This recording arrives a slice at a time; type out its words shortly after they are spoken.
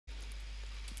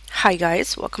Hi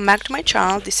guys, welcome back to my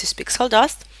channel. This is Pixel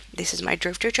Dust. This is my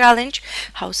Drifter Challenge,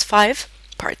 House 5,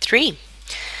 Part 3.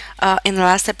 In the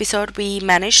last episode, we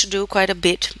managed to do quite a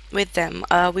bit with them.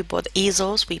 We bought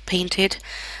easels, we painted.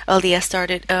 Alia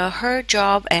started her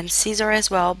job and Caesar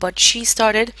as well, but she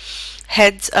started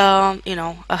ahead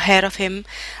of him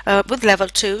with level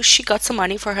 2. She got some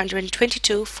money for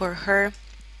 122 for her,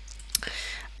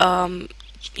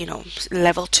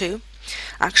 level 2.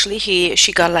 Actually,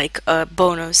 she got like a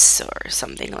bonus or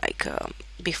something like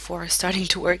before starting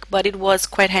to work, but it was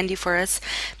quite handy for us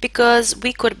because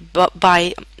we could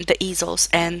buy the easels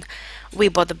and we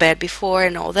bought the bed before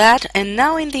and all that. And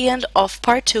now in the end of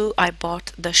part 2, I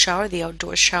bought the shower, the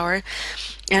outdoor shower,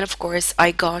 and of course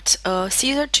I got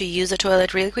Caesar to use the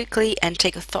toilet really quickly and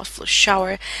take a thoughtful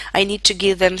shower. I need to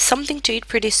give them something to eat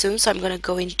pretty soon, so I'm gonna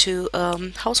go into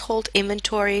household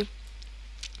inventory.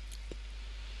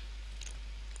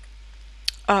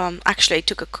 Actually, I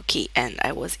took a cookie and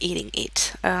I was eating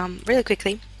it really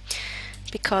quickly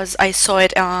because I saw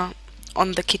it on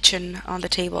the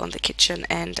table in the kitchen,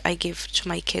 and I gave to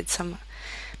my kids some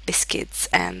biscuits,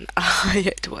 and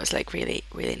it was like really,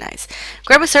 really nice.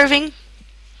 Grab a serving,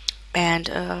 and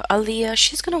Alia,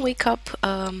 she's gonna wake up.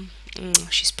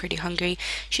 She's pretty hungry.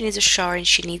 She needs a shower and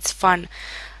she needs fun.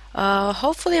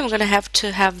 Hopefully I'm gonna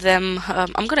have them.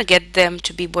 I'm gonna get them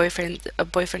to be boyfriend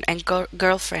and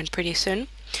girlfriend pretty soon.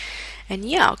 And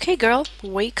yeah, okay, girl,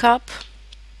 wake up.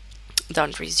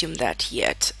 Don't resume that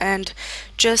yet, and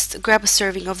just grab a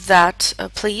serving of that,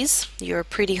 please. You're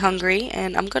pretty hungry,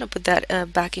 and I'm gonna put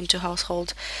that back into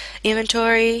household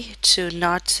inventory to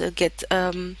not get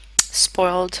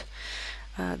spoiled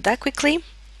that quickly.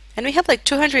 And we have like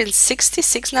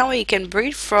 266 now. We can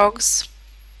breed frogs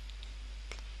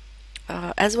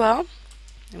as well.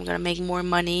 I'm gonna make more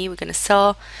money. We're gonna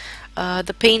sell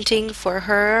the painting for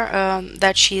her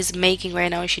that she's making right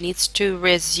now. She needs to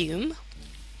resume,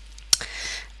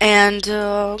 and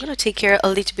we're gonna take care a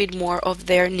little bit more of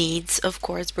their needs. Of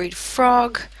course, breed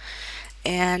frog,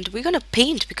 and we're gonna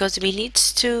paint because we need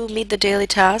to meet the daily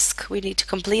task. We need to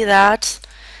complete that,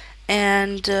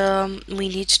 and we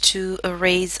need to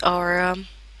raise our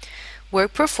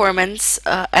work performance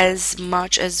as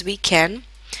much as we can.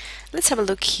 Let's have a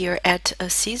look here at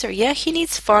Caesar. Yeah, he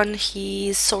needs fun.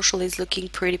 His social is looking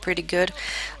pretty good.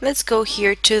 Let's go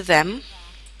here to them.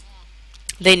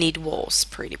 They need walls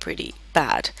pretty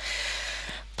bad.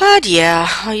 But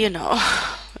yeah, you know,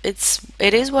 it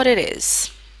is what it is.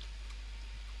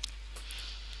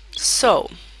 So,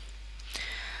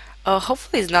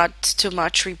 hopefully it's not too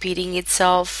much repeating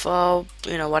itself.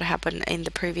 You know what happened in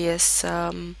the previous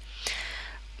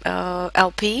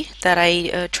LP that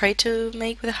I tried to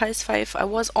make with the highest 5. I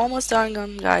was almost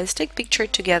done, guys. Take picture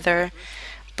together,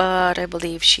 but I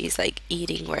believe she's like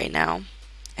eating right now,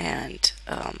 and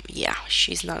yeah,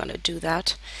 she's not gonna do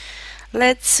that.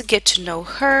 Let's get to know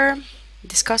her,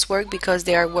 discuss work because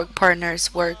they are work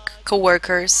partners, work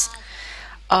co-workers.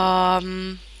 Talk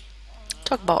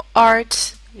about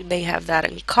art, they have that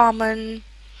in common,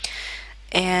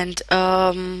 and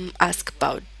ask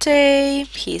about day.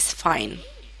 He's fine.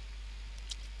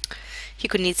 He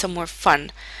could need some more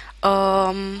fun.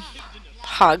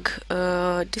 Hug.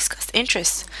 Discuss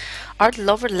interests. Art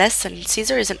lover lesson.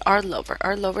 Caesar is an art lover.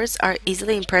 Art lovers are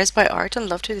easily impressed by art and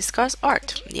love to discuss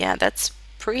art. Yeah, that's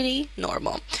pretty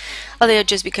normal. Alia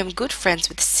just become good friends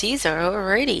with Caesar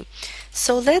already.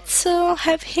 So let's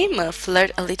have him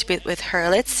flirt a little bit with her.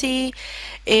 Let's see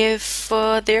if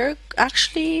they're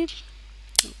actually,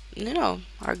 you know,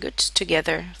 are good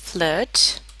together.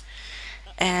 Flirt.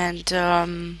 And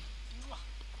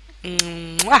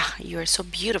Mwah, you are so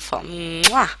beautiful.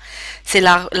 Mwah. C'est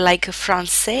like a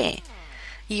français.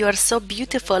 You are so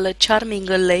beautiful, a charming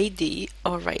lady.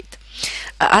 Alright.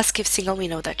 Ask if single. We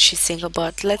know that she's single,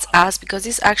 but let's ask because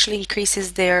this actually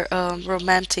increases their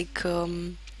romantic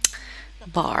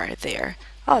bar there.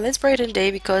 Oh, let's brighten day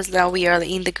because now we are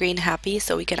in the green happy,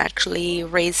 so we can actually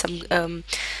raise some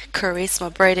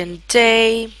charisma. Brighten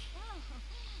day.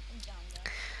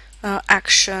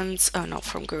 Actions, oh no,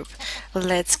 from group.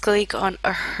 Let's click on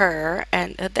her,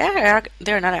 and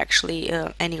they're not actually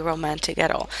any romantic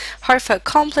at all. Heartfelt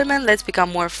compliment. Let's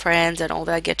become more friends and all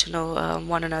that. Get to know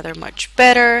one another much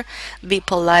better. Be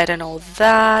polite and all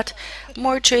that.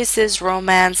 More choices.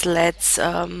 Romance. Let's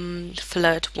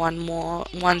flirt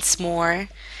once more.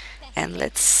 And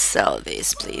let's sell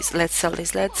this, please. Let's sell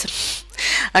this. Let's.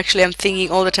 Actually, I'm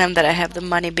thinking all the time that I have the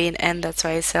money bin, and that's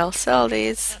why I sell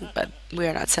this. But we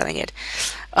are not selling it.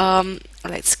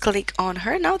 Let's click on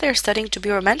her. Now they're starting to be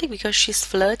romantic because she's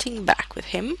flirting back with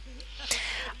him.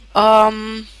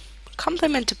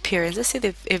 Compliment appearance. Let's see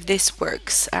if this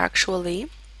works actually.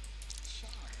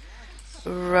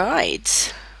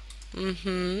 Right.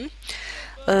 Mm-hmm.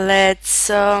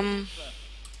 Let's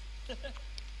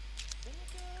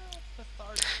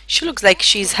she looks like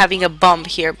she's having a bump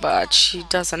here, but she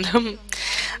doesn't.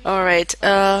 All right.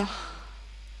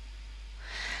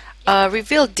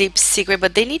 Reveal deep secret,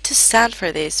 but they need to stand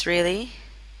for this, really.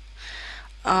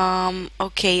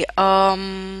 Okay.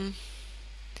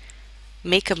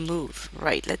 Make a move.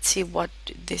 Right. Let's see what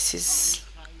this is.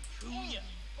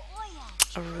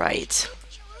 Right.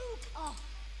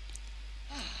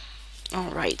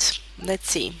 All right.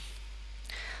 Let's see.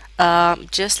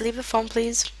 Just leave the phone,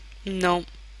 please. No.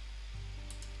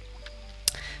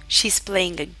 She's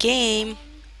playing a game.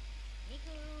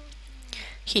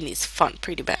 He needs fun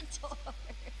pretty bad.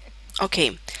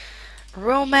 Okay.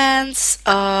 Romance.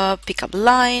 Pick up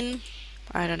line.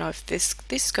 I don't know if this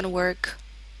is gonna work.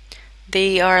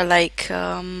 They are like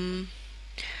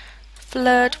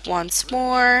flirt once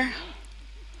more.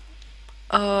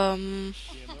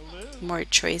 More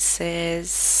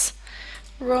choices.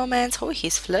 Romance. Oh,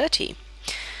 he's flirty.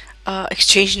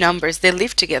 Exchange numbers. They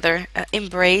live together.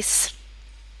 Embrace.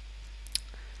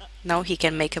 Now he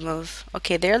can make a move.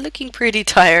 Okay, they're looking pretty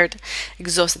tired,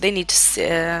 exhausted. They need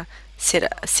to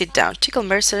sit down. Tickle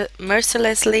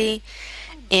mercilessly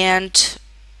and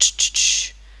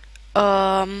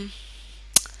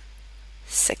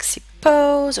sexy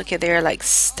pose. Okay, they're like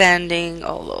standing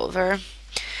all over.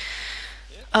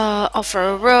 Offer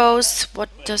a rose. What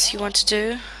does he want to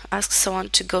do? Ask someone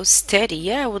to go steady.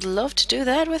 Yeah, I would love to do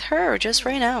that with her just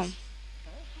right now.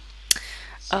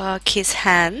 Kiss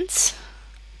hands.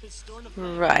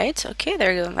 Right, okay,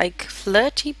 they're like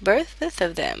flirty, both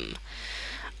of them.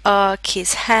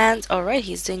 Kiss hands. Alright,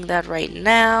 he's doing that right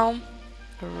now.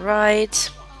 Right.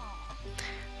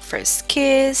 First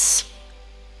kiss.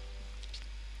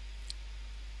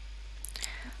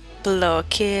 Blow a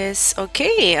kiss.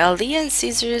 Okay, Ali and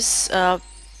Caesar's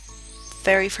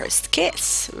very first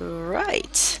kiss.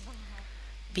 Right.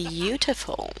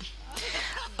 Beautiful.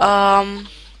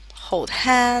 Hold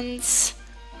hands.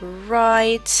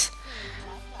 Right.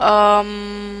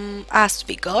 Asked to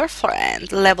be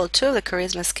girlfriend. Level 2 of the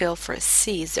charisma skill for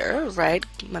Caesar. Right,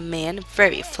 my man,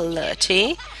 very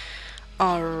flirty.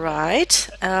 Alright.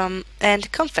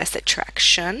 And confess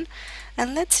attraction.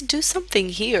 And let's do something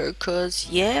here, cause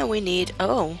yeah, we need.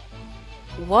 Oh,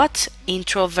 what?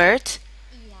 Introvert?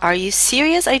 Are you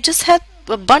serious? I just had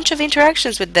a bunch of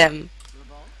interactions with them.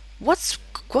 What's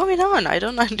going on? I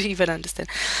don't even understand.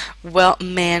 Well,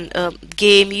 man,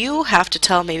 game, you have to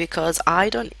tell me because I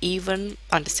don't even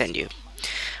understand you.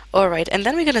 Alright, and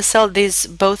then we're gonna sell these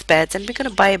both beds and we're gonna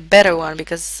buy a better one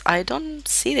because I don't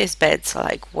see these beds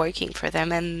like working for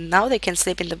them, and now they can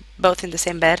sleep in the both in the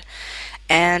same bed,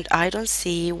 and I don't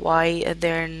see why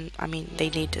they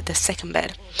need the second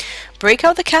bed. Break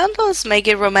out the candles, make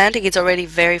it romantic. It's already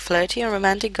very flirty and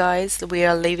romantic, guys. We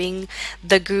are living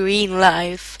the green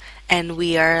life and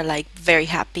we are like very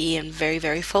happy and very,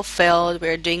 very fulfilled.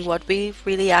 We're doing what we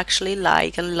really actually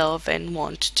like and love and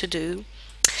want to do.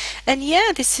 And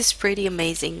yeah, this is pretty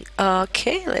amazing.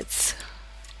 Okay, let's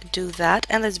do that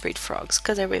and let's breed frogs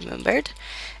because I remembered.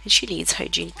 And she needs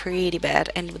hygiene pretty bad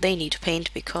and they need to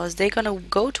paint because they're gonna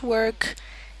go to work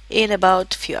in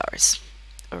about a few hours.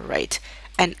 Alright,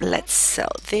 and let's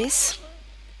sell this.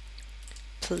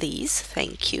 Please,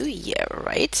 thank you. Yeah,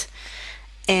 right.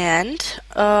 And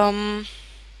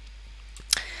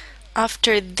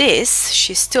after this,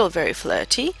 she's still very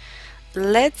flirty.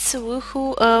 Let's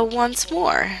woohoo once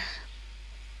more.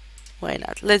 Why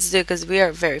not? Let's do it because we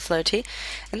are very flirty.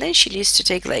 And then she needs to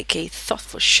take like a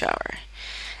thoughtful shower.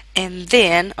 And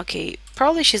then, okay,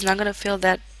 probably she's not gonna feel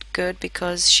that good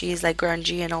because she's like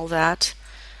grungy and all that.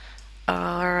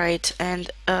 Alright,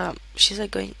 and she's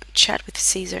like going chat with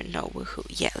Caesar. No, woohoo.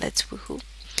 Yeah, let's woohoo.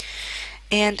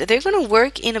 And they're gonna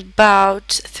work in about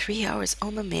 3 hours.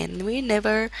 Oh my man, we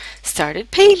never started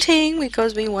painting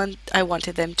because I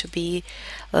wanted them to be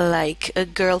like a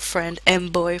girlfriend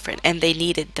and boyfriend, and they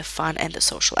needed the fun and the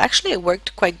social. Actually, I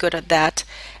worked quite good at that,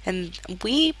 and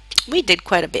we did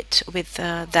quite a bit with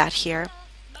that here.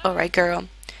 Alright, girl.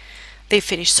 They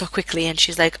finished so quickly, and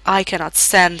she's like, I cannot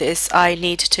stand this. I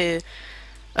need to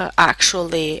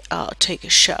actually take a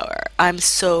shower. I'm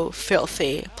so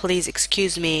filthy. Please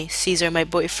excuse me, Caesar, my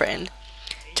boyfriend.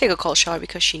 Take a cold shower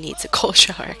because she needs a cold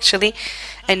shower actually.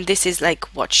 And this is like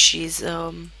what she's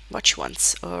what she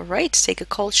wants. Alright, take a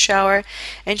cold shower,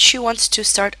 and she wants to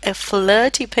start a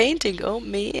flirty painting. Oh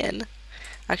man.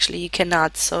 Actually you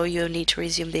cannot, so you need to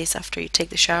resume this after you take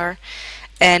the shower.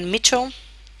 And Mitchell,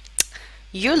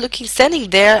 you're standing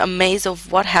there amazed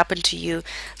of what happened to you.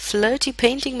 Flirty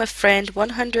painting, my friend.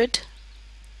 100.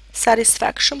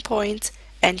 satisfaction points,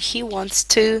 and he wants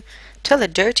to tell a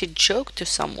dirty joke to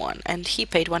someone, and he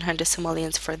paid 100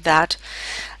 simoleons for that.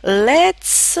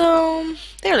 Let's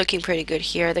they're looking pretty good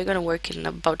here. They're gonna work in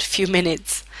about a few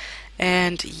minutes.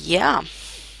 And yeah,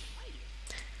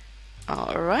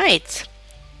 all right,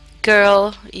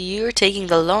 girl, you're taking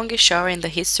the longest shower in the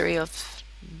history of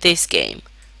this game.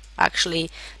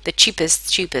 Actually, the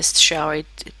cheapest shower.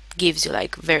 It gives you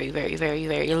like very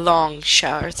long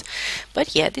showers,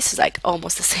 but yeah, this is like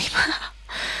almost the same.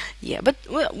 Yeah, but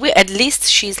we at least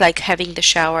she's like having the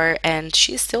shower and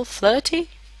she's still flirty.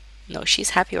 No,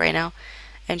 she's happy right now,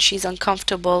 and she's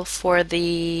uncomfortable for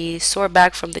the sore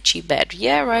back from the cheap bed.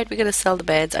 Yeah, right, we're gonna sell the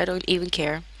beds. I don't even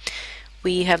care.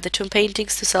 We have the tomb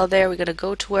paintings to sell there. We're gonna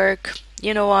go to work.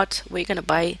 You know what? We're gonna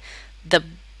buy the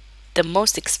the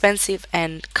most expensive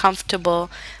and comfortable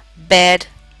bed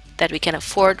that we can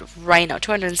afford right now.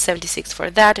 276 for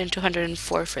that and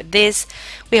 204 for this.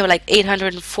 We have like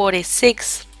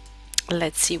 846.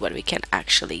 Let's see what we can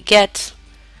actually get.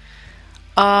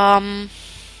 The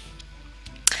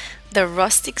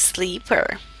rustic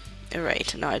sleeper.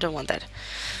 Right, no, I don't want that.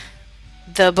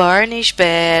 The varnish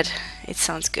bed. It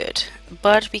sounds good,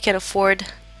 but we can afford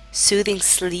soothing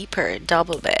sleeper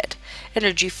double bed.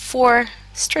 Energy 4,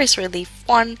 stress relief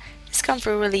 1,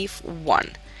 discomfort relief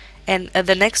 1. And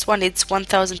the next one it's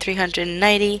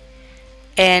 1390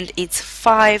 and it's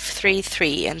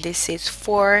 533, and this is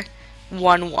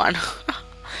 411.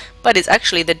 But it's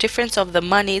actually the difference of the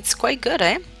money. It's quite good,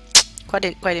 eh?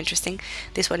 Quite interesting.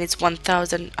 This one is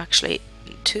 1000, actually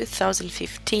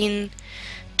 2015,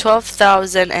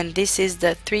 12,000, and this is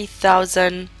the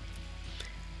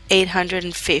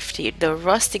 3,850. The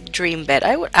rustic dream bed.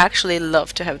 I would actually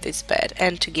love to have this bed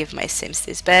and to give my Sims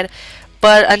this bed,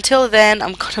 but until then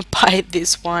I'm gonna buy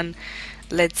this one.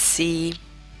 Let's see.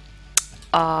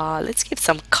 Let's give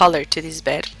some color to this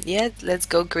bed. Yeah, let's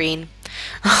go green.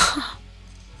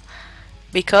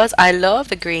 Because I love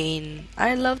the green.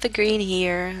 I love the green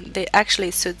here. They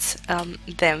actually suits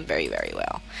them very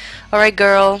well. Alright,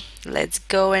 girl, let's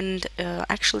go and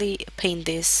actually paint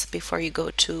this before you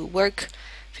go to work.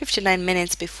 59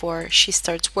 minutes before she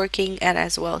starts working, and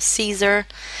as well Caesar.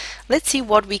 Let's see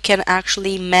what we can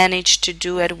actually manage to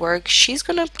do at work. She's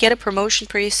gonna get a promotion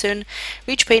pretty soon.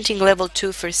 Reach painting level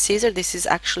 2 for Caesar. This is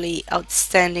actually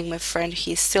outstanding, my friend.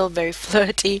 He's still very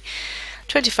flirty.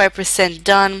 25%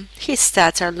 done. His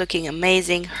stats are looking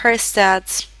amazing. Her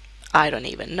stats, I don't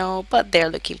even know, but they're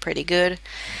looking pretty good.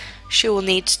 She will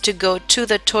need to go to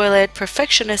the toilet.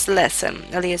 Perfectionist lesson.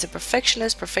 Ellie is a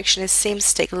perfectionist. Perfectionist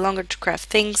seems take longer to craft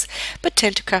things, but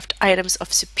tend to craft items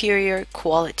of superior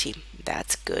quality.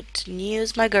 That's good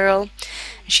news, my girl.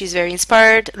 She's very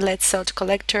inspired. Let's sell to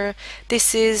collector.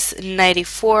 This is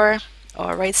 94.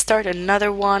 Alright, start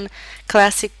another one.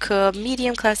 Classic,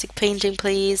 medium classic painting,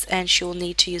 please. And she will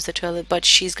need to use the toilet, but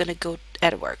she's gonna go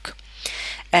at work.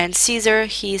 And Caesar,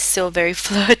 he's still very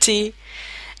flirty.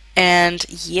 And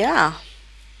yeah,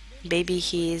 maybe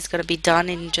he's gonna be done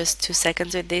in just 2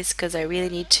 seconds with this, because I really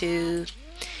need to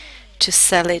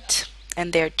sell it.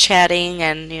 And they're chatting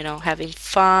and, you know, having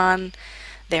fun.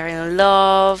 They're in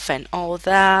love and all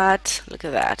that. Look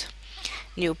at that.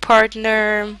 New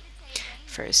partner.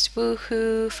 First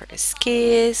woohoo, first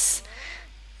kiss,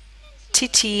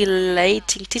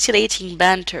 titillating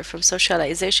banter from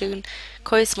socialization,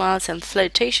 coy smiles and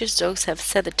flirtatious jokes have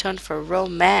set the tone for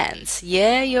romance.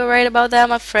 Yeah, you're right about that,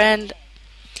 my friend.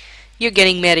 You're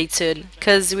getting married soon,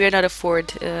 because we cannot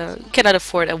afford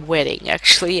a wedding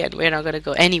actually, and we're not gonna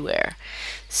go anywhere.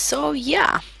 So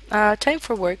yeah, time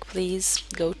for work, please.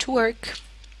 Go to work.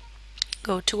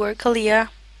 Go to work,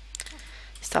 Aaliyah.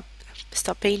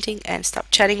 Stop painting and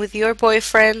stop chatting with your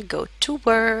boyfriend. Go to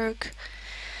work.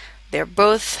 They're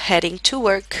both heading to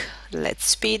work. Let's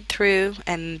speed through,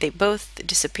 and they both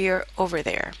disappear over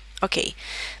there. Okay,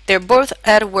 they're both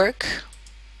at work,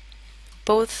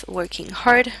 both working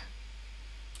hard.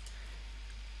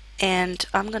 And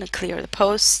I'm gonna clear the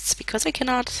posts because I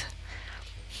cannot.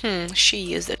 She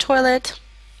used the toilet.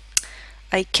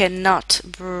 I cannot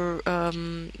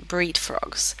breed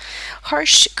frogs.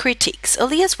 Harsh critiques.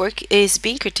 Aaliyah's work is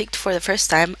being critiqued for the first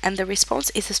time, and the response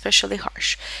is especially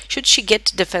harsh. Should she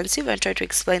get defensive and try to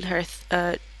explain her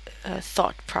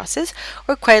thought process,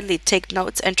 or quietly take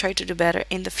notes and try to do better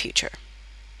in the future?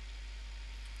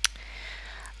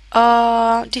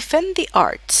 Defend the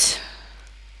art.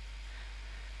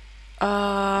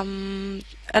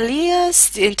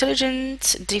 Aaliyah's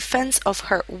intelligent defense of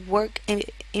her work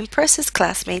impresses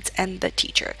classmates and the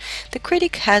teacher. The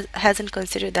critic hasn't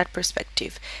considered that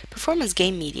perspective. Performance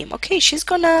game medium. Okay, she's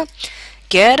gonna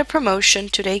get a promotion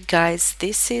today, guys.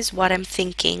 This is what I'm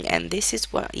thinking, and this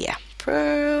is what, yeah,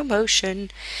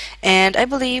 promotion. And I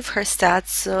believe her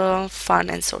stats, fun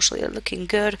and socially, are looking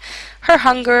good. Her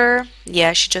hunger,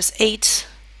 yeah, she just ate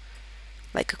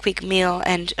like a quick meal,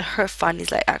 and her fun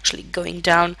is like actually going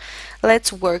down.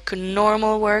 Let's work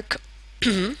normal work.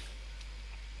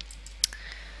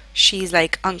 She's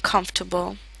like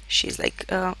uncomfortable. She's like,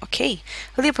 okay.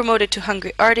 Leah promoted to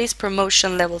Hungry Artist,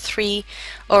 promotion level 3.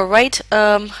 Alright,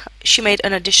 she made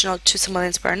an additional 2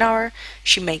 simoleons per an hour.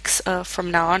 She makes,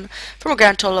 from now on, from a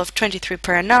grand total of 23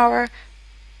 per an hour.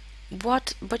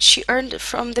 What? But she earned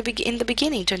from in the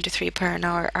beginning 23 per an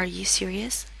hour. Are you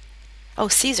serious? Oh,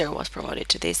 Caesar was promoted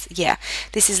to this. Yeah,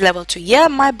 this is level 2. Yeah,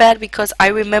 my bad, because I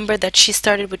remember that she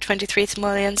started with 23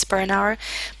 simoleons per an hour,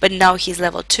 but now he's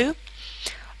level 2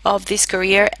 of this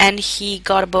career, and he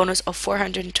got a bonus of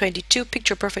 422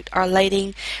 picture perfect art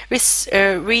lighting,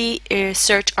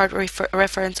 research art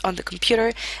reference on the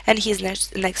computer, and his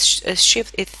next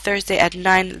shift is Thursday at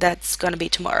 9. That's gonna be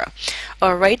tomorrow.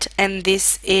 Alright, and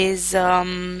this is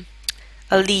Aliyah,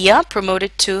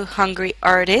 promoted to Hungry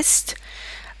Artist,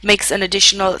 makes an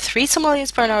additional 3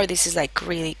 simoleons per an hour. This is like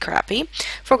really crappy.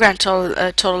 For a grand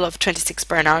total of 26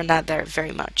 per an hour. Not that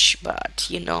very much, but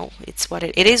you know, it's what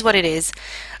it is. What it is.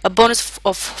 A bonus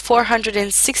of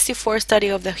 464 study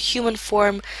of the human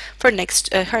form for her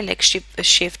next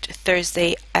shift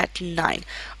Thursday at 9.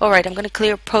 Alright, I'm gonna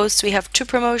clear posts. We have 2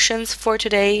 promotions for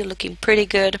today, looking pretty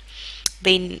good.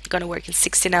 They're gonna work in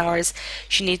 16 hours.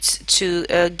 She needs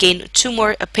to gain 2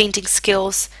 more painting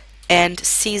skills, and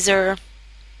Caesar,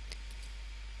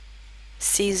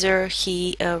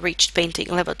 he reached painting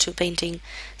level 2 painting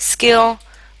skill.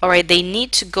 Alright, they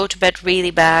need to go to bed really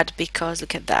bad, because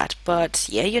look at that. But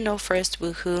yeah, you know, first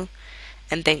woohoo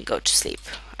and then go to sleep.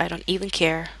 I don't even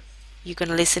care. You're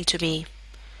gonna listen to me.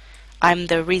 I'm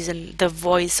the reason, the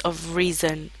voice of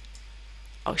reason.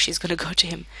 Oh, she's gonna go to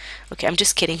him. Okay, I'm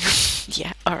just kidding.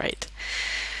 Yeah, alright.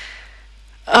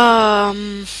 I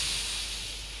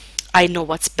know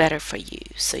what's better for you,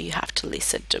 so you have to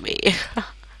listen to me.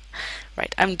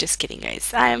 Right, I'm just kidding,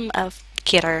 guys. I'm a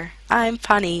kidder. I'm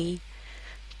funny.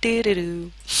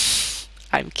 Doo-doo-doo.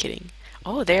 I'm kidding.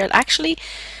 Oh, they're actually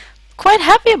quite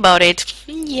happy about it.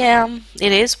 Yeah,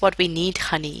 it is what we need,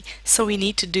 honey. So we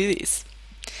need to do this.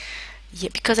 Yeah,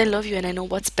 because I love you and I know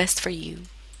what's best for you.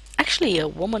 Actually, a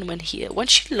woman, when she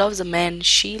loves a man,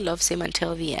 she loves him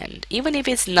until the end. Even if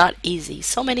it's not easy.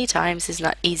 So many times it's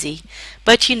not easy.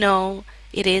 But you know,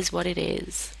 it is what it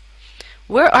is.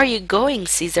 Where are you going,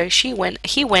 Caesar? He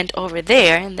went over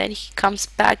there, and then he comes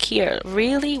back here.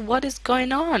 Really? What is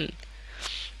going on?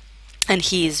 And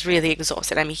he is really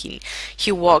exhausted. I mean,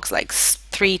 he walks like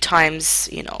 3 times,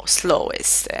 you know,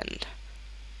 slowest, and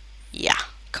yeah.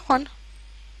 Come on.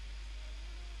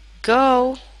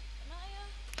 Go.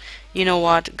 You know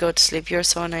what? Go to sleep. You're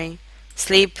so annoying.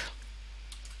 Sleep.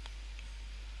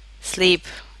 Sleep.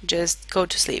 Just go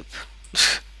to sleep.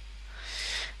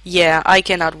 Yeah, I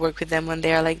cannot work with them when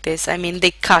they are like this. I mean,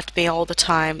 they cut me all the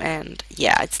time, and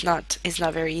yeah, it's not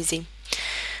very easy.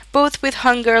 Both with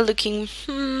hunger, looking,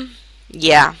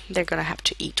 yeah, they're gonna have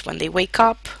to eat when they wake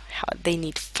up. They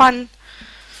need fun.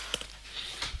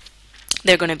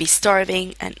 They're gonna be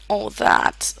starving and all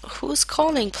that. Who's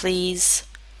calling, please?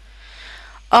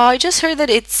 I just heard that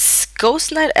it's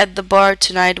ghost night at the bar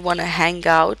tonight. Wanna hang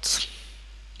out?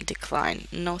 Decline.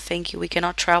 No, thank you. We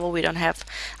cannot travel. We don't have.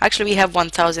 Actually, we have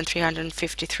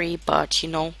 1,353, but you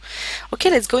know.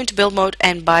 Okay, let's go into build mode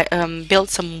and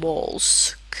build some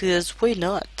walls. Cause why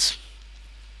not?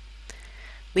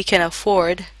 We can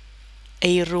afford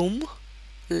a room.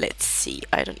 Let's see.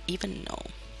 I don't even know.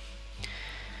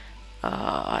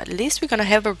 At least we're gonna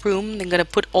have a room. They're gonna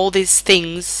put all these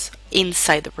things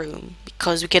inside the room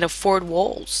because we can afford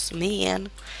walls,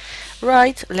 man.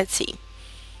 Right? Let's see.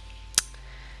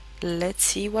 Let's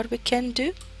see what we can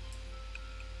do.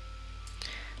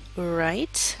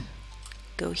 Right.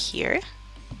 Go here.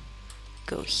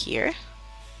 Go here.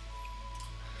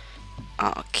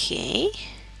 Okay.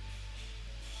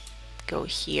 Go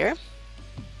here.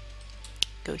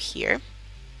 Go here.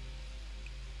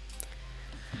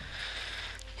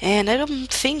 And I don't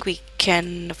think we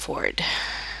can afford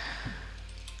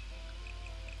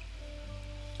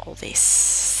all this.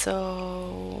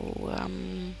 So,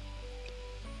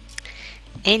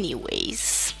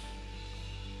 anyways.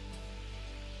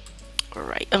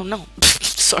 Alright. Oh no.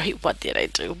 Sorry, what did I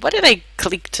do? What did I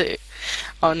click to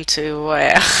onto?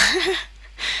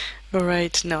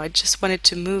 Alright, no, I just wanted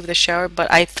to move the shower,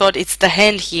 but I thought it's the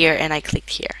hand here and I clicked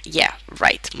here. Yeah,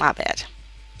 right, my bad.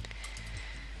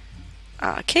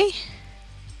 Okay.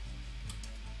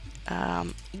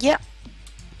 Yeah,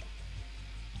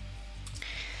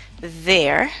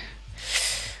 there.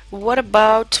 What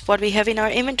about what we have in our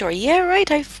inventory? Yeah, right,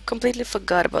 I completely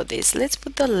forgot about this. Let's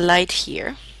put the light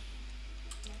here.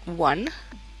 1.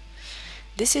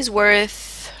 This is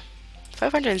worth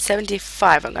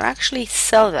 575. I'm gonna actually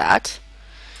sell that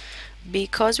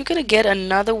because we're gonna get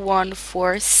another one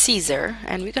for Caesar,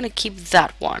 and we're gonna keep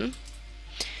that one.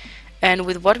 And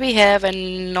with what we have,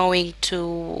 and knowing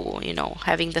to, you know,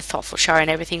 having the thoughtful shower and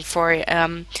everything for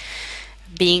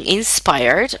being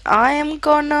inspired, I am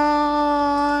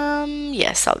gonna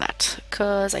yeah, sell that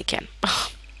because I can.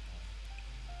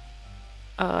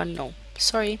 No,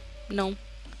 sorry, no.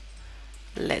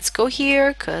 Let's go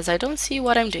here because I don't see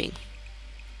what I'm doing.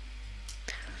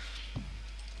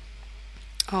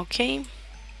 Okay,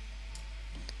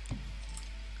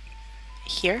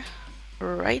 here,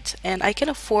 right, and I can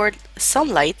afford some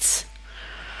lights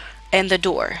and the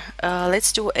door.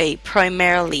 Let's do a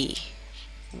primarily,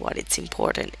 what it's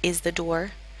important is the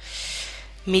door.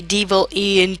 Medieval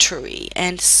entry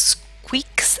and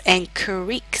squeaks and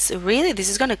creaks. Really, this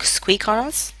is gonna squeak on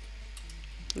us?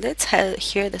 Let's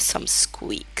hear some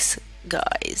squeaks,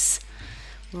 guys.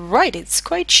 Right, it's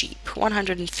quite cheap.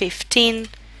 115.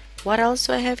 What else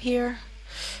do I have here?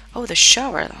 Oh, the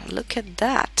shower. Look at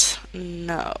that.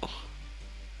 No.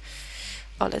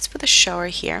 Oh, let's put the shower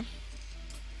here.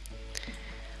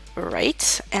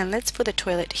 Right, and let's put the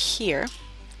toilet here.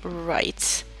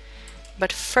 Right.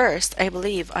 But first, I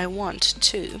believe I want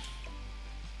to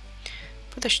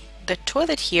put the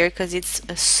toilet here because it's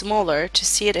smaller to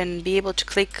see it and be able to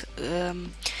click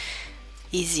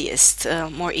easiest,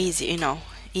 more easy, you know,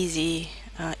 easy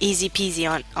peasy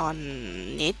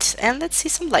on it. And let's see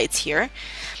some lights here.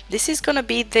 This is gonna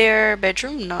be their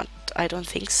bedroom? Not, I don't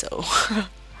think so.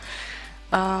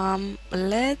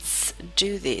 Let's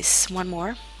do this one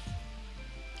more.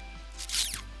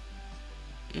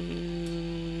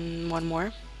 One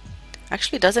more.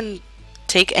 Actually, it doesn't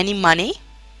take any money.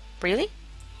 Really?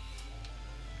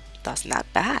 That's not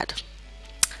bad.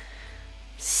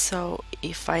 So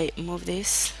if I move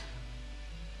this,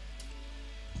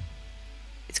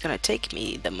 it's gonna take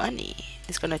me the money.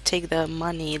 It's gonna take the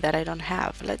money that I don't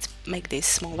have. Let's make this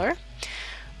smaller.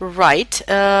 Right.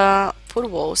 Put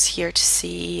walls here to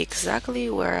see exactly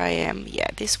where I am. Yeah,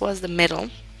 this was the middle.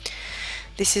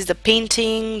 This is the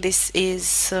painting. This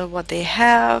is what they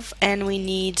have, and we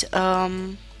need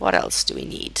what else do we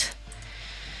need?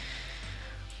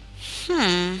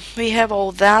 We have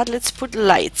all that. Let's put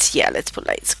lights. Yeah, let's put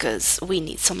lights because we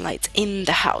need some lights in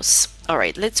the house. All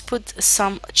right, let's put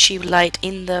some cheap light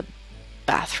in the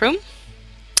bathroom.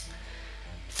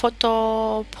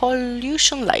 Photo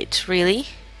pollution light, really?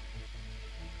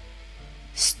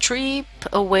 Strip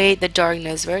away the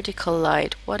darkness, vertical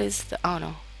light. What is the, oh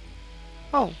no.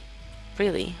 Oh,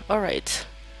 really? All right.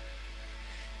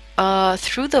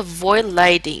 Through the void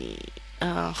lighting.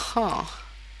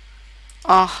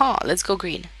 Let's go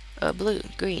green. Blue,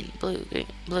 green, blue, green,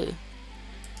 blue.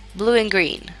 Blue and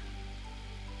green.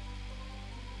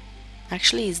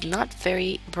 Actually, it's not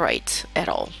very bright at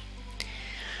all.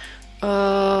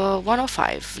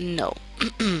 105. No.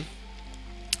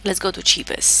 Let's go to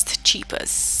cheapest.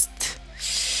 Cheapest.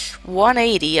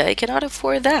 180. I cannot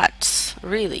afford that.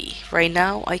 Really. Right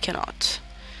now, I cannot.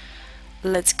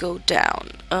 Let's go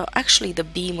down. Actually, the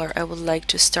Beamer I would like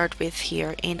to start with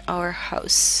here in our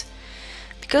house.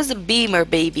 Because the Beamer,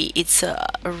 baby, it's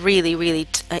really, really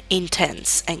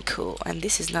intense and cool. And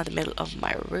this is not the middle of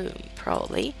my room,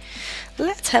 probably.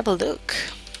 Let's have a look.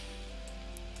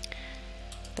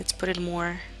 Let's put it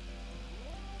more.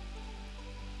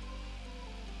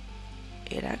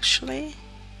 It actually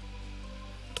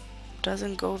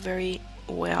doesn't go very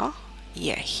well.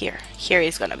 Yeah, here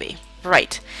it's gonna be.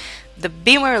 Right. The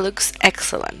Beamer looks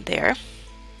excellent there.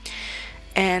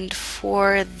 And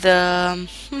for the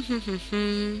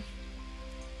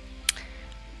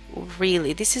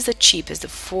really, this is the cheapest, the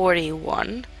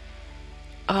 41.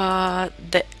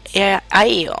 The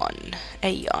Aeon.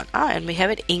 And we have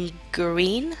it in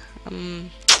green.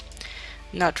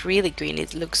 Not really green,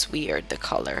 it looks weird, the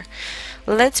color.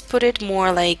 Let's put it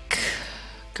more like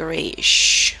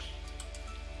grayish.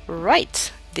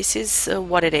 Right, this is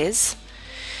what it is.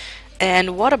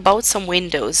 And what about some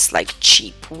windows, like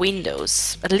cheap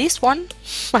windows? At least one?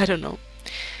 I don't know.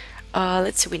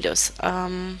 Let's see windows.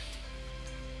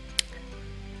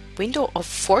 Window of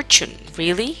Fortune,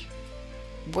 really?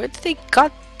 Where did they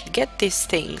get these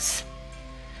things?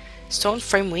 Stone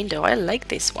frame window, I like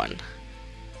this one.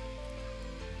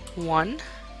 1,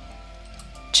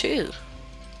 2.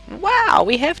 Wow,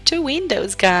 we have 2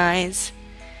 windows, guys.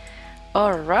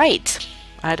 Alright.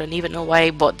 I don't even know why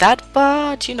I bought that,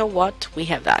 but you know what? We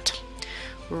have that.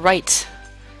 Right.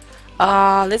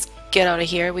 Let's get out of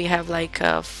here. We have like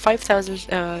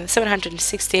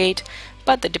 5,768,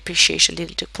 but the depreciation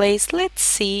didn't take place. Let's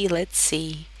see, let's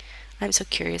see. I'm so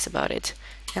curious about it.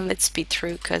 And let's speed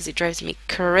through because it drives me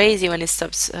crazy when it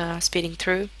stops speeding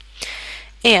through.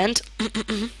 And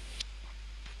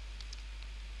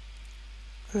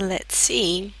let's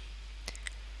see.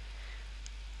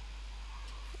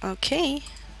 Okay.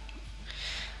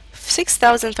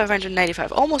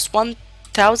 6,595, almost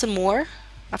 1,000 more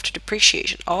after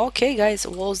depreciation. Okay, guys,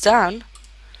 walls down,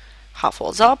 half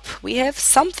walls up. We have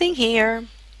something here.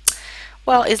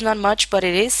 Well, it's not much, but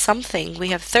it is something. We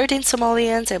have 13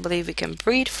 Somalians. I believe we can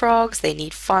breed frogs. They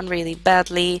need fun really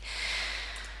badly.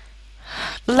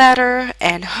 Bladder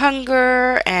and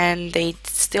hunger, and they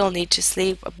still need to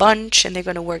sleep a bunch, and they're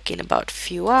going to work in about a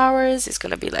few hours. It's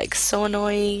going to be like so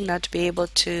annoying not to be able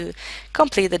to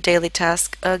complete the daily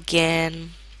task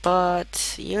again,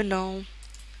 but you know,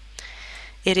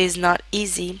 it is not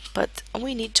easy, but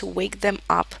we need to wake them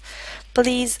up.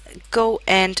 Please go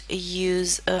and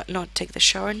use not take the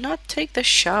shower, not take the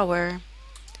shower.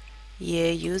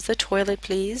 Yeah, use the toilet,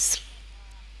 please.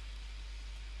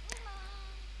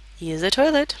 Use the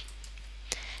toilet.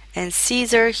 And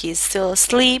Caesar, he's still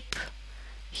asleep.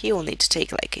 He will need to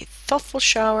take like a thoughtful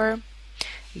shower.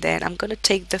 Then I'm gonna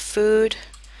take the food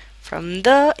from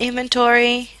the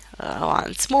inventory.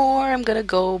 Once more, I'm gonna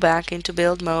go back into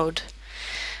build mode.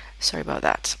 Sorry about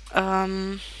that.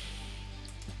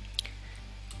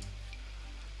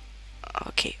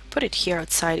 Okay, put it here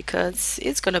outside because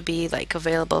it's gonna be like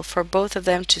available for both of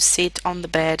them to sit on the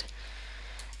bed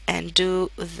and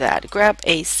do that. Grab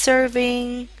a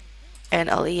serving, and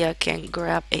Aliyah can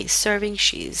grab a serving.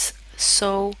 She's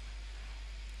so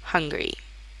hungry.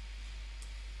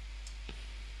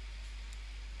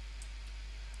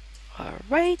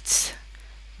 Alright,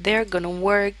 they're gonna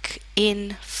work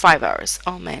in 5 hours.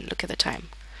 Oh man, look at the time.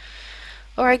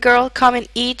 Alright girl, come and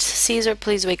eat. Caesar,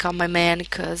 please wake up my man,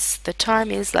 because the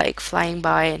time is like flying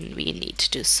by and we need to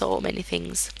do so many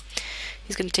things.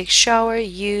 He's gonna take shower,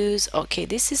 use... Okay,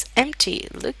 this is empty.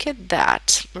 Look at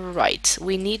that. Right,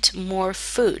 we need more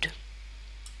food.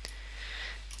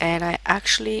 And I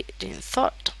actually didn't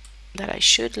thought that I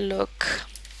should look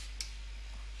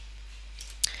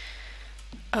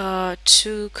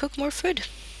to cook more food.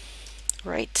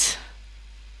 Right.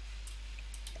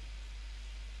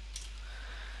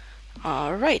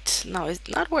 Alright, now it's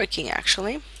not working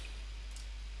actually.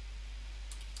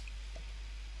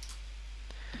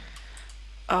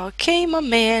 Okay, my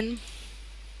man.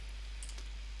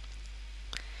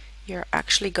 You're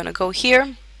actually gonna go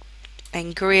here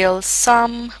and grill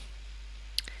some.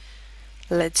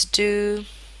 Let's do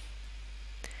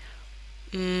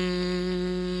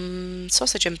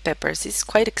sausage and peppers. It's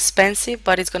quite expensive,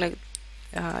 but it's gonna,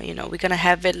 you know, we're gonna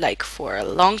have it like for a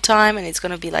long time and it's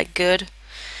gonna be like good.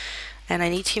 And I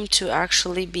need him to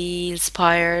actually be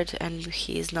inspired, and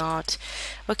he's not.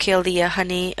 Okay, Leah,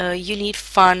 honey, you need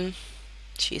fun.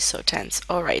 She's so tense.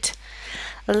 Alright,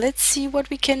 let's see what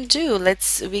we can do.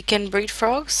 We can breed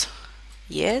frogs.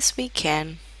 Yes, we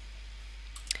can.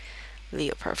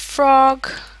 Leopard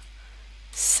frog.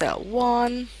 Sell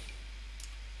one.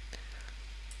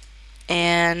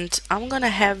 And I'm gonna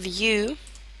have you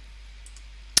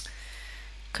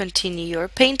continue your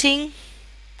painting.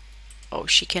 Oh,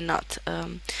 she cannot.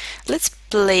 Let's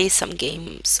play some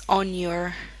games on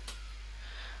your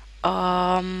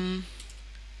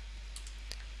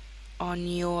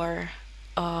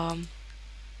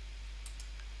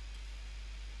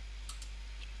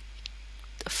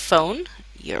phone.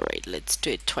 You're right, let's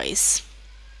do it twice.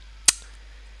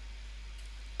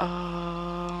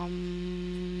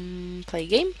 Play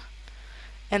game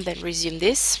and then resume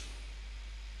this.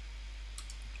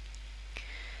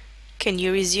 Can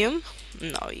you resume?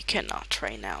 No, you cannot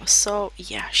right now. So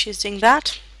yeah, she's doing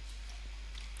that.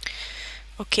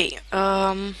 Okay,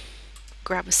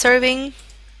 grab a serving.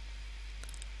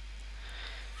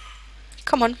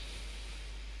 Come on.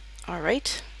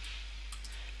 Alright.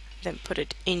 Then put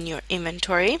it in your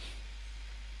inventory.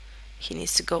 He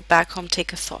needs to go back home,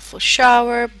 take a thoughtful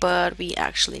shower, but we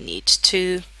actually need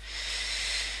to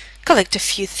collect a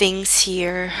few things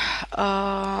here.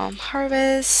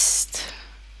 Harvest.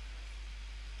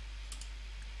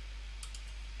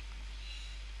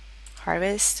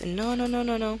 Harvest. No, no, no,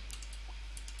 no, no.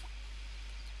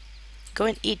 Go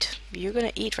and eat. You're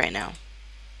gonna eat right now.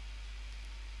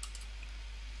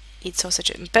 Eat sausage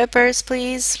and peppers,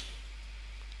 please.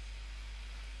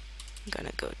 I'm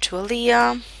gonna go to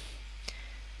Aliyah.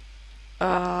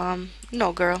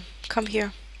 No, girl. Come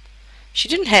here. She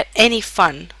didn't have any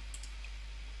fun.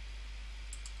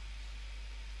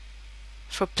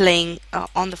 for playing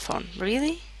on the phone.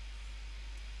 Really?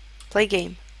 Play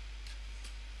game.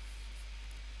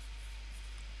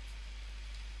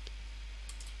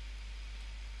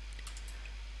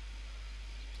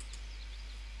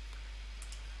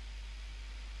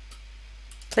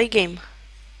 Play game.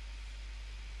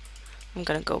 I'm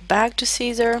gonna go back to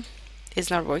Caesar. It's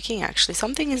not working actually.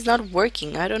 Something is not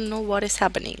working. I don't know what is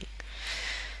happening.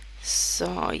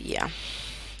 So yeah.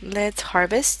 Let's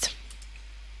harvest.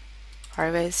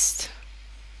 Harvest.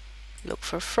 Look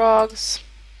for frogs.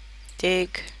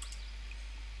 Dig.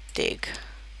 Dig.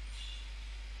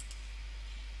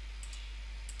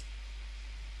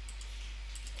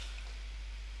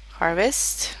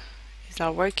 Harvest. It's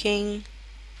not working.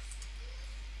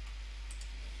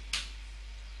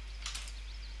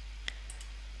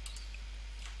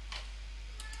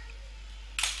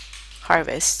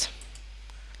 Harvest.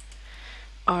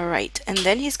 Alright, and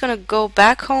then he's gonna go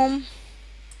back home.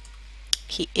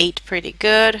 He ate pretty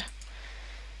good.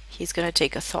 He's gonna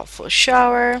take a thoughtful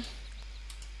shower.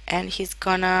 And he's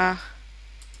gonna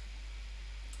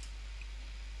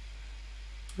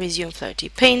resume flirty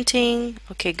painting.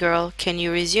 Okay, girl, can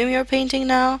you resume your painting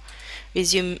now?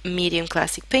 Resume medium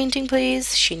classic painting,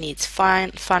 please. She needs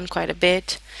fun quite a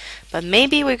bit. But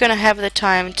maybe we're gonna have the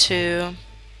time to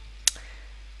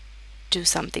do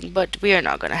something, but we are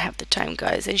not gonna have the time,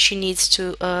 guys. And she needs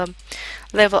to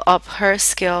level up her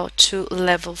skill to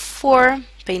level 4,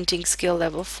 painting skill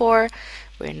level 4.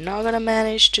 We're not gonna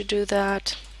manage to do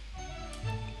that.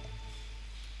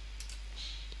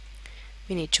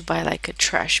 We need to buy like a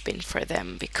trash bin for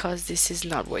them because this is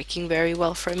not working very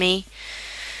well for me.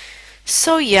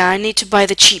 So yeah, I need to buy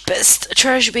the cheapest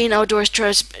trash bin, outdoors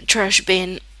trash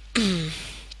bin.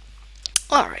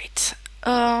 Alright.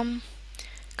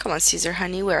 Come on, Caesar,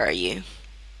 honey, where are you?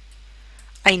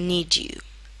 I need you.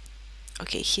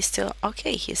 Okay, he's still...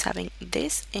 Okay, he's having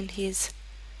this in his...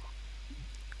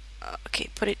 Okay,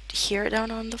 put it here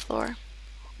down on the floor.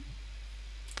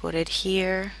 Put it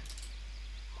here.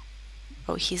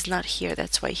 Oh, he's not here,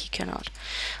 that's why he cannot.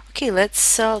 Okay, let's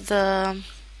sell the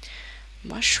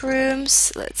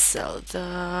mushrooms. Let's sell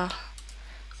the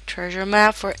treasure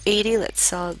map for 80. Let's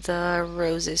sell the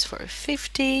roses for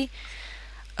 50.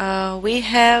 We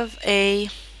have a...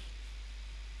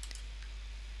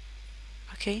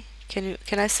 Okay, can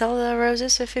I sell the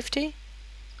roses for 50?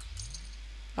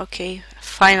 Okay,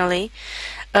 finally.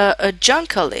 A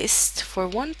junker list for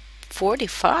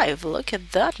 145. Look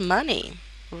at that money.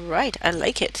 Right, I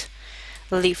like it.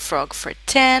 Leaf frog for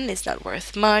 10 is not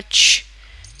worth much.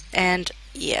 And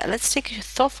yeah, let's take a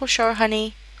thoughtful shower,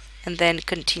 honey, and then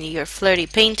continue your flirty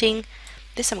painting.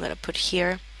 This I'm gonna put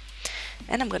here.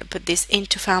 And I'm gonna put this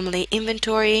into family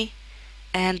inventory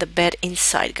and the bed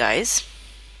inside, guys.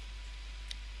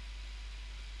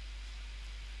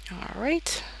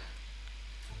 Alright.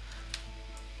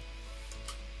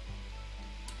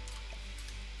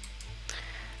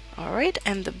 Alright,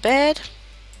 and the bed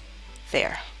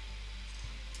there.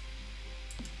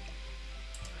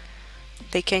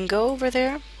 They can go over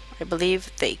there. I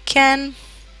believe they can.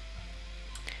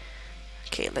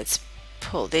 Okay, let's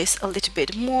pull this a little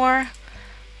bit more.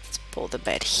 Let's pull the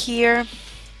bed here.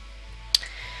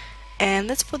 And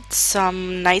let's put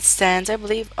some nightstands. I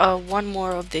believe one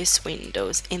more of these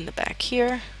windows in the back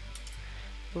here.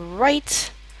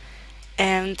 Right.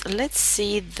 And let's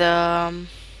see the...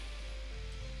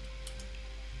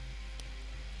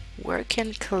 Where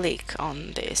can click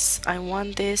on this? I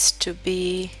want this to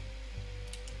be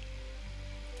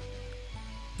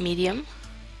medium.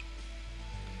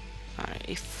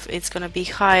 If it's gonna be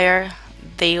higher,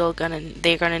 they're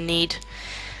gonna need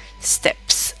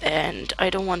steps, and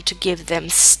I don't want to give them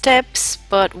steps.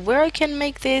 But where I can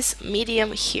make this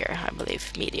medium here, I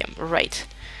believe medium. Right.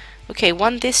 Okay,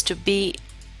 want this to be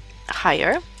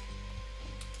higher.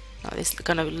 Now this is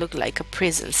gonna look like a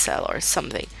prison cell or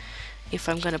something. If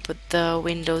I'm gonna put the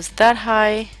windows that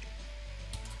high.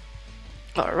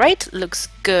 Alright, looks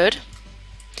good.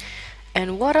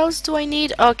 And what else do I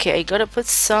need? Okay, I gotta put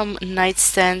some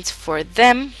nightstands for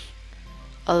them.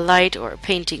 A light or a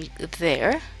painting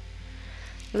there.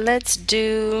 Let's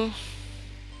do...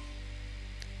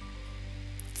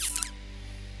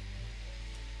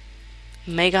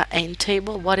 Mega end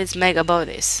table. What is mega about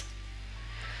this?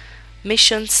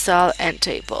 Mission style end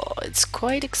table. It's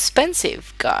quite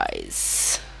expensive,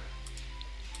 guys.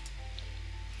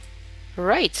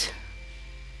 Right.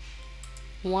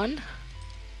 1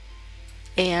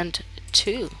 and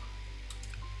 2.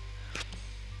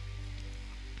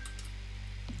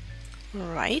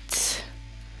 Right.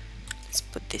 Let's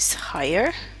put this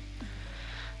higher.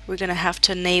 we're gonna have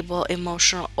to enable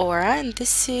emotional aura, and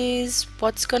this is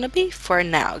what's gonna be for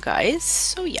now, guys.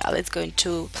 So yeah, let's go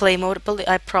into play mode.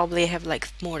 I probably have like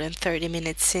more than 30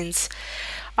 minutes since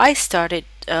I started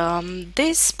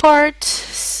this part,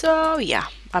 so yeah,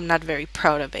 I'm not very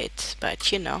proud of it,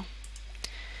 but you know.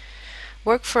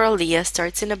 Work for Aaliyah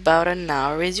starts in about an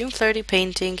hour. Resume flirty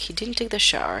painting. He didn't take the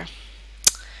shower.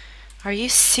 Are you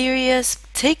serious?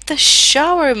 Take the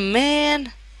shower,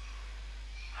 man!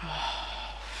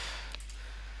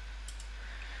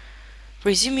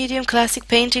 Resume medium classic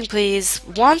painting, please.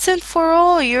 Once and for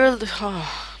all, you're...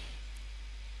 Oh.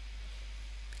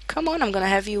 Come on, I'm gonna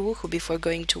have you woohoo before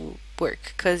going to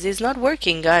work, because it's not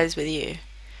working, guys, with you.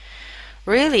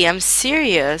 Really, I'm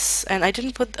serious. And I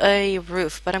didn't put a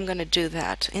roof, but I'm gonna do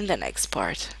that in the next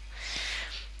part.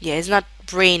 Yeah, it's not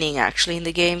raining actually in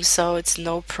the game, so it's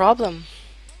no problem.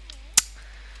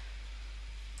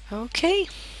 Okay.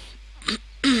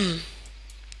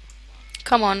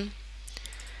 Come on.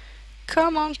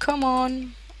 Come on, come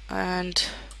on. And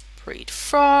breed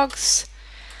frogs.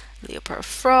 Leopard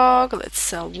frog. Let's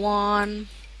sell one.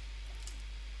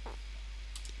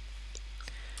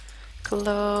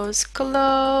 Close,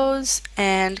 close.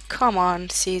 And come on,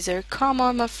 Caesar. Come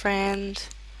on, my friend.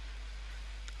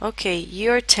 Okay,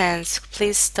 you're tense.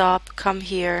 Please stop. Come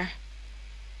here.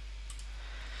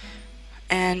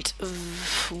 And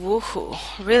woohoo,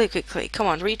 really quickly. Come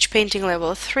on, reach painting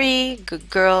level 3. Good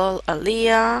girl,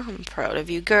 Aaliyah. I'm proud of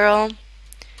you, girl.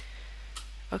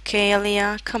 Okay,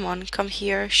 Aaliyah, come on, come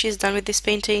here. She's done with this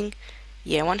painting.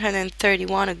 Yeah,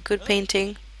 131, a good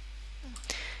painting.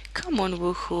 Come on,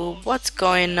 woohoo. What's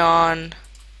going on?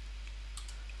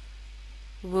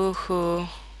 Woohoo.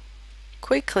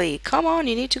 Quickly, come on,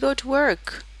 you need to go to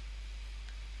work.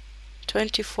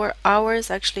 24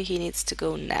 hours. Actually, he needs to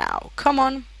go now. Come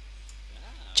on.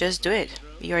 Just do it.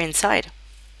 You're inside.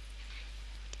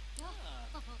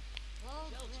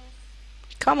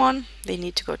 Come on. They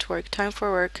need to go to work. Time for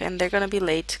work. And they're gonna be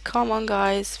late. Come on,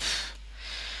 guys.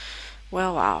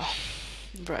 Well, wow.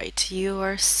 Right. You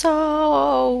are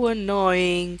so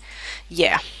annoying.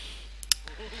 Yeah.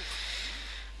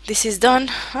 This is done.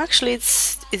 Actually,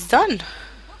 it's done.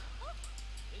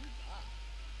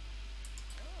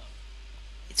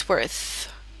 It's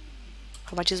worth.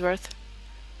 How much is worth?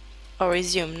 Oh,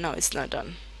 resume. No, it's not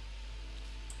done.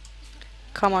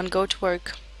 Come on, go to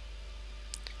work.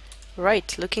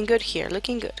 Right, looking good here.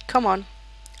 Looking good. Come on.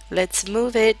 Let's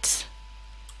move it.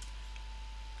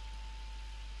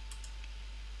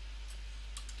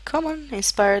 Come on,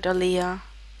 inspired Aaliyah.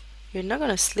 You're not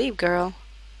gonna sleep, girl.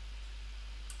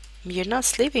 You're not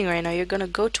sleeping right now. You're gonna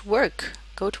go to work.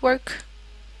 Go to work.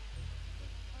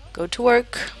 Go to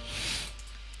work.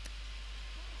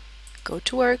 Go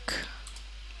to work.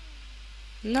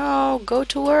 No, go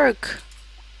to work.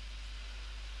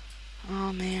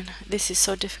 Oh man, this is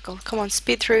so difficult. Come on,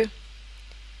 speed through.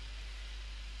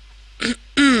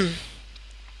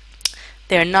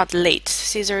 They're not late.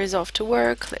 Caesar is off to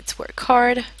work. Let's work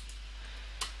hard.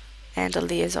 And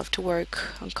Aaliyah is off to work.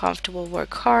 Uncomfortable,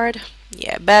 work hard.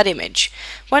 Yeah, bad image.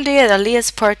 One day at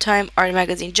Aaliyah's part-time art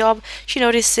magazine job, she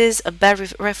notices a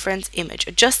bad reference image.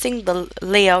 Adjusting the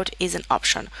layout is an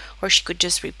option, or she could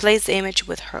just replace the image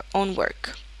with her own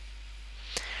work.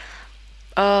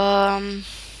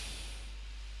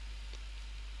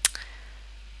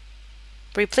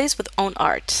 Replace with own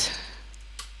art.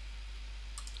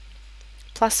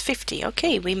 Plus 50.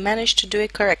 Okay, we managed to do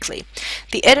it correctly.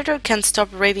 The editor can't stop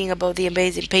raving about the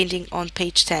amazing painting on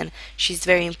page 10. She's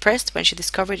very impressed when she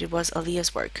discovered it was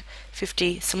Aaliyah's work.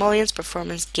 50 Somalians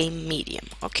performance game medium.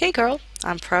 Okay, girl,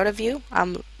 I'm proud of you.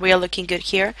 We are looking good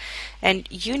here. And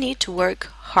you need to work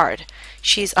hard.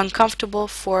 She's uncomfortable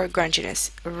for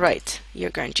grunginess. Right, you're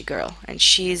grungy girl. And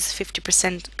she's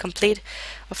 50% complete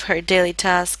of her daily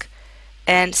task.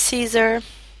 And Caesar...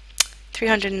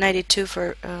 392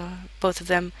 for both of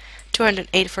them,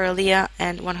 208 for Aaliyah,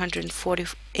 and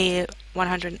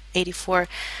 184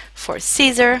 for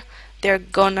Caesar. They're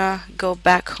gonna go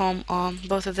back home on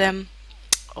both of them.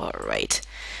 Alright,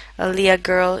 Aaliyah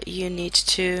girl, you need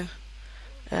to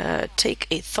take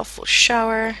a thoughtful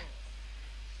shower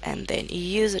and then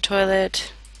use the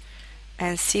toilet.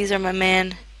 And Caesar, my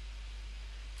man,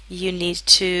 you need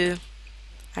to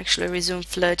actually resume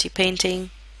flirty painting.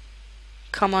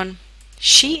 Come on.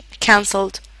 She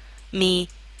cancelled me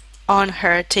on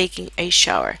her taking a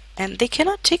shower. And they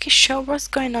cannot take a shower. What's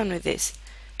going on with this?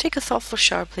 Take a thoughtful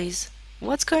shower, please.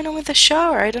 What's going on with the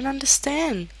shower? I don't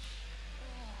understand.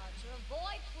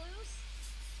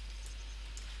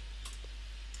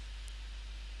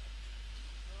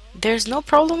 There's no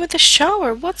problem with the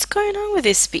shower. What's going on with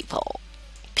these people?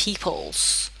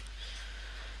 Peoples.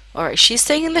 Alright, she's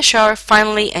taking the shower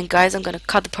finally, and guys, I'm gonna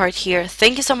cut the part here.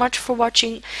 Thank you so much for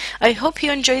watching. I hope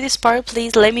you enjoyed this part.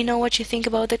 Please let me know what you think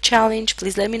about the challenge.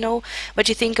 Please let me know what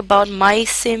you think about my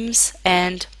Sims,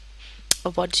 and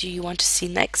what do you want to see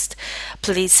next.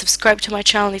 Please subscribe to my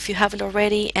channel if you haven't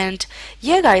already, and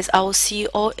yeah guys, I will see you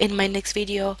all in my next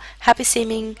video. Happy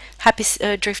simming, happy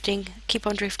drifting, keep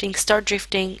on drifting, start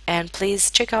drifting, and please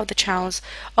check out the channels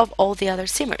of all the other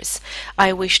simmers.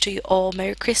 I wish to you all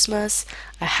Merry Christmas,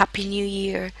 a Happy New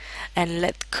Year, and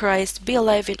let Christ be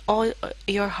alive in all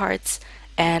your hearts,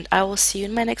 and I will see you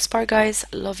in my next part guys.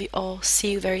 Love you all,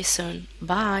 see you very soon,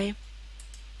 bye.